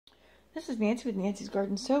This is Nancy with Nancy's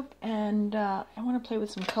Garden Soap, and I want to play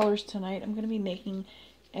with some colors tonight. I'm going to be making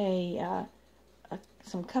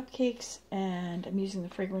some cupcakes, and I'm using the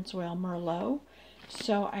fragrance oil Merlot.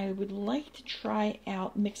 So I would like to try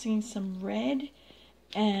out mixing some red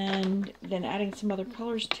and then adding some other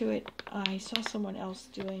colors to it. I saw someone else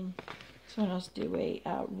do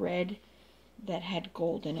a red that had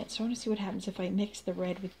gold in it. So I want to see what happens if I mix the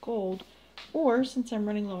red with gold, or since I'm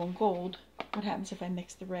running low on gold, what happens if I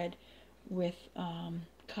mix the red with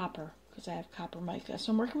copper, because I have copper mica.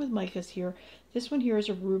 So I'm working with micas here. This one here is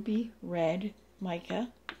a ruby red mica,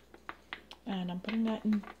 and I'm putting that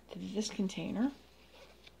into this container.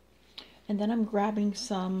 And then I'm grabbing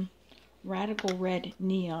some radical red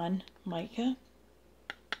neon mica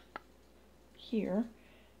here,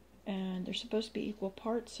 and they're supposed to be equal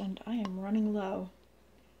parts, and I am running low.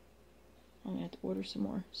 I'm gonna have to order some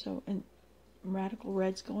more. So, and radical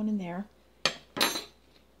red's going in there.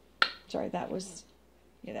 Sorry, that's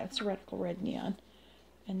a radical red neon.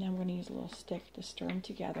 And then I'm going to use a little stick to stir them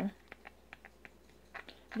together.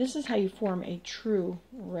 This is how you form a true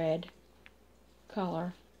red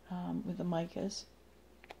color with the micas,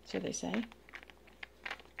 so they say.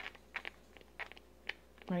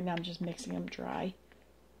 Right now I'm just mixing them dry.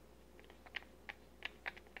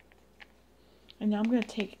 And now I'm going to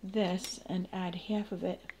take this and add half of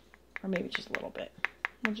it, or maybe just a little bit.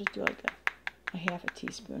 We'll just do like a half a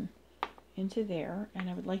teaspoon into there, and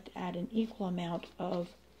I would like to add an equal amount of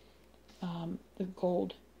the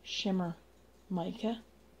gold shimmer mica,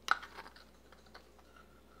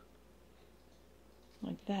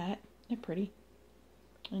 like that. They're pretty.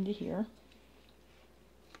 Into here,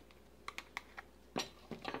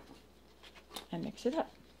 and mix it up.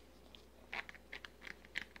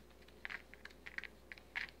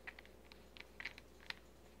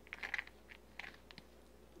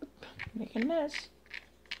 Making a mess.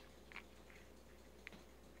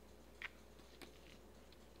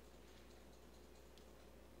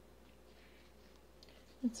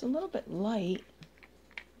 It's a little bit light.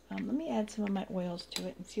 Let me add some of my oils to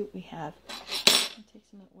it and see what we have. I'll take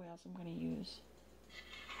some of the oils I'm going to use.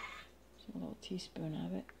 Just a little teaspoon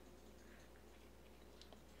of it.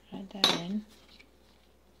 Add that in.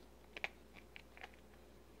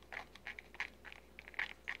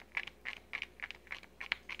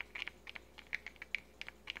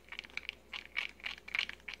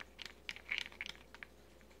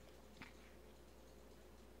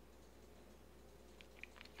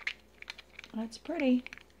 That's pretty.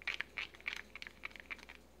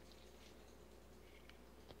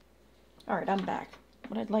 Alright, I'm back.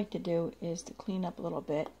 What I'd like to do is to clean up a little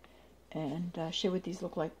bit and show what these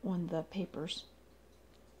look like on the papers.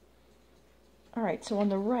 Alright, so on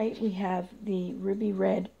the right we have the ruby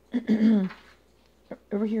red.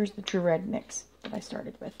 Over here is the true red mix that I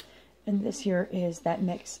started with. And this here is that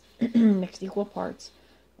mix, mixed equal parts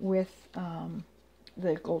with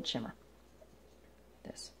the gold shimmer.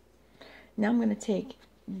 This. Now I'm going to take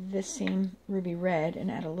this same ruby red and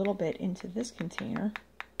add a little bit into this container.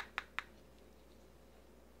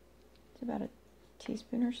 It's about a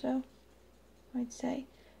teaspoon or so, I'd say.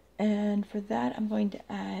 And for that, I'm going to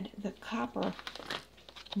add the copper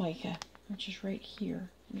mica, which is right here.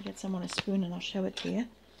 Let me get some on a spoon and I'll show it to you.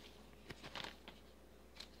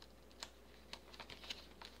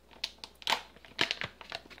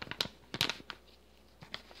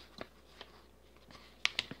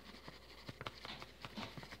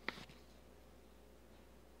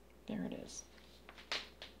 There it is.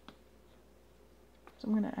 So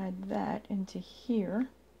I'm going to add that into here.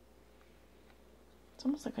 It's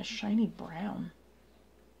almost like a shiny brown.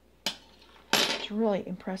 It's really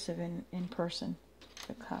impressive in person,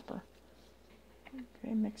 the copper.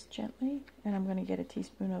 Okay, mix gently. And I'm going to get a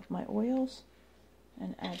teaspoon of my oils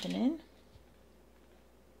and add them in.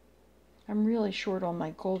 I'm really short on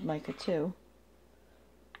my gold mica too,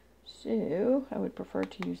 so I would prefer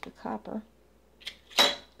to use the copper,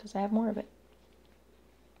 because I have more of it.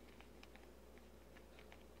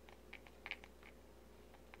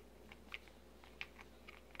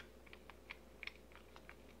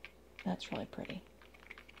 That's really pretty.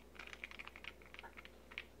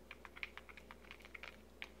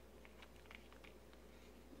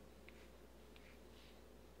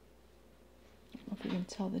 I don't know if you can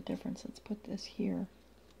tell the difference. Let's put this here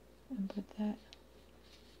and put that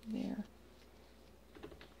there.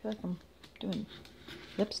 I feel like I'm doing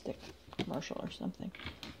lipstick commercial or something.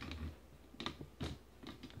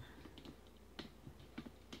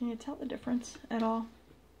 Can you tell the difference at all?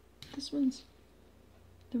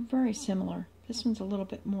 They're very similar. This one's a little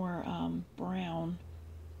bit more brown,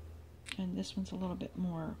 and this one's a little bit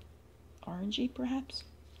more orangey, perhaps.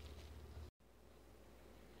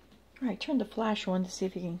 Alright, turn the flash on to see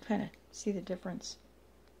if you can kind of see the difference.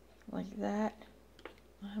 Like that.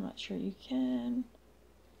 I'm not sure you can.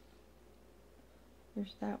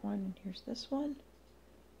 Here's that one, and here's this one.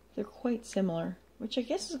 They're quite similar, which I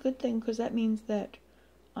guess is a good thing because that means that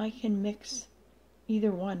I can mix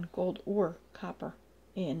either one, gold or copper,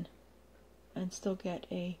 in and still get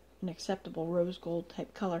an acceptable rose gold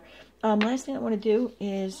type color. Last thing I want to do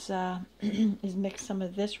is is mix some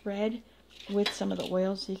of this red with some of the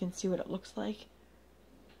oils so you can see what it looks like.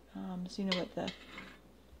 So you know what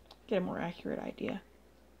get a more accurate idea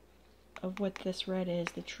of what this red is,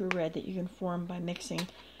 the true red that you can form by mixing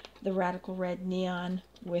the radical red neon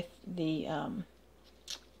with the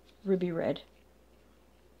ruby red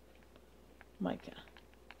mica.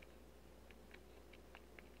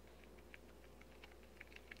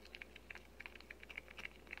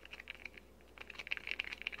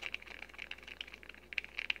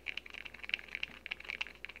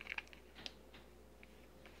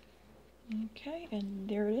 Okay, and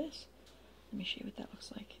there it is. Let me show you what that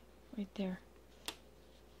looks like. Right there.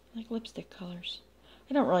 Like lipstick colors.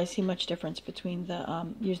 I don't really see much difference between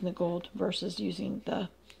the using the gold versus using the...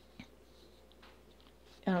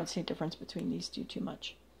 I don't see a difference between these two too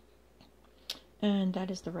much. And that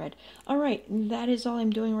is the red. Alright, that is all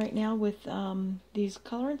I'm doing right now with these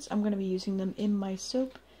colorants. I'm going to be using them in my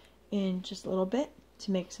soap in just a little bit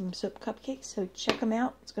to make some soap cupcakes. So check them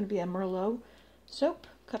out. It's going to be a Merlot soap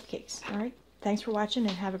cupcakes. Alright, thanks for watching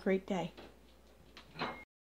and have a great day.